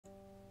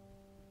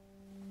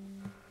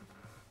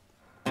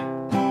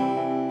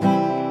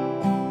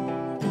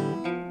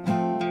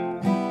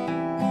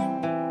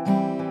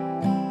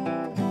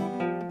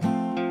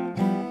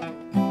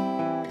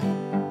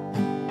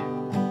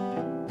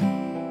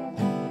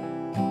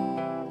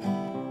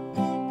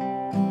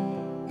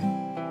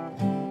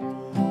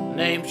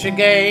name she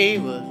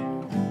gave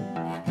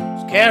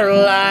was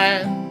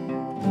Caroline,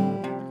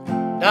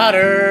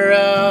 daughter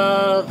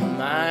of a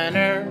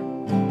miner,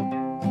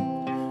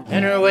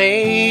 and her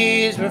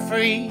ways were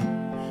free,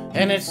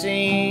 and it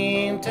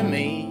seemed to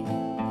me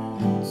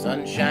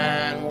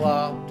sunshine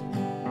walked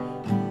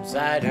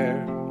beside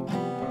her.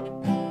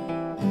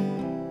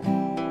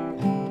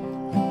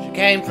 She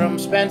came from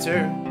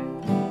Spencer,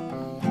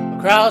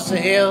 across the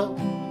hill,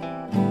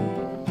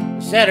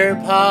 said her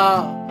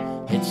pa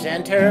had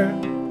sent her,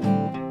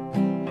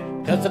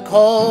 'cause the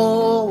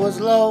coal was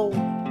low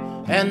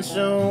and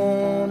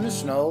soon the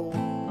snow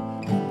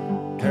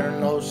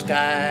turned those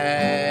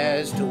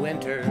skies to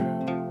winter.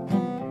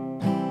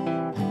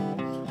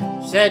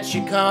 Said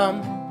she'd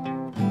come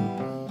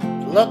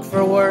to look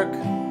for work,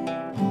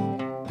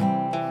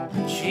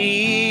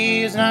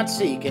 she's not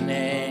seeking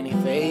any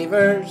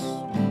favors,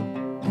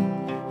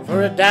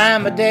 for a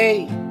dime a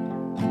day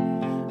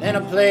and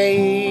a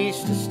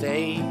place to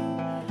stay.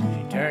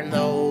 She turned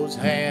those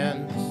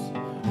hands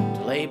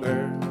to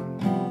labor.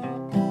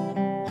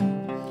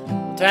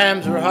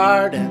 Times were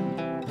hard and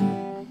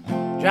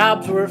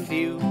jobs were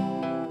few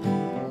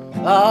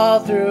all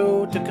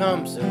through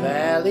Tecumseh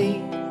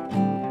Valley,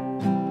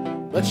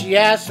 but she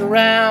asked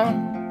around,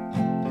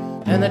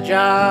 and the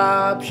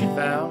job she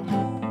found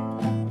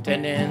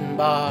tending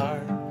bar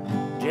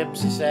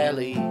Gypsy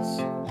Sally's.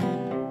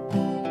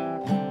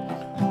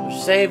 She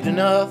saved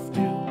enough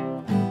to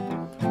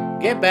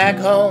get back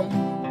home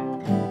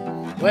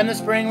when the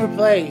spring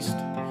replaced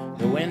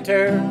the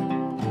winter,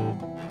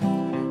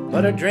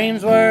 but her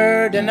dreams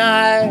were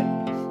denied.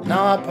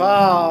 Now her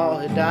pa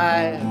had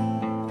died.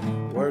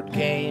 Word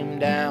came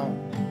down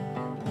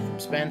from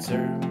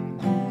Spencer.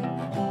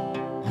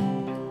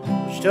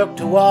 She took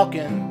to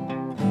walking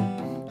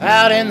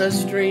out in the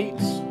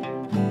streets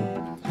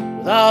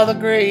with all the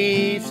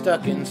grief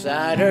stuck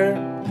inside her.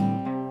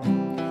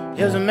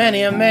 Here's a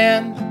many a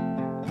man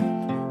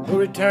who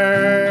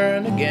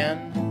returned again,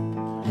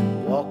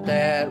 walked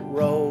that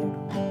road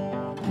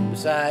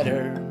beside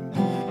her.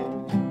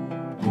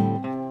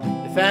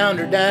 Found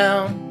her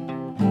down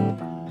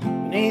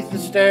beneath the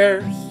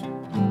stairs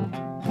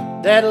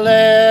that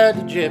led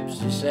to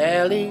Gypsy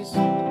Sally's.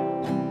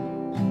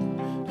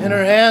 In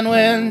her hand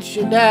when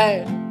she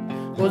died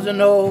was a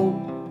note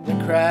that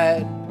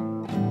cried,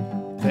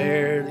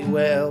 "Fare thee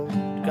well,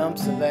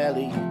 Tecumseh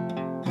Valley."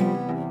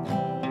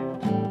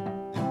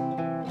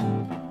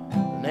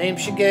 The name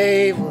she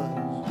gave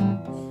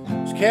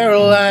was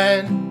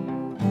Caroline,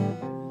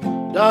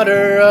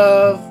 daughter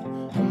of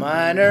a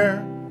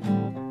miner,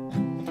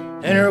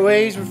 and her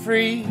ways were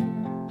free,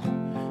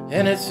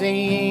 and it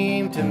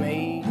seemed to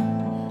me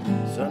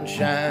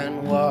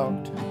sunshine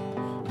walked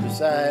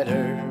beside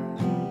her.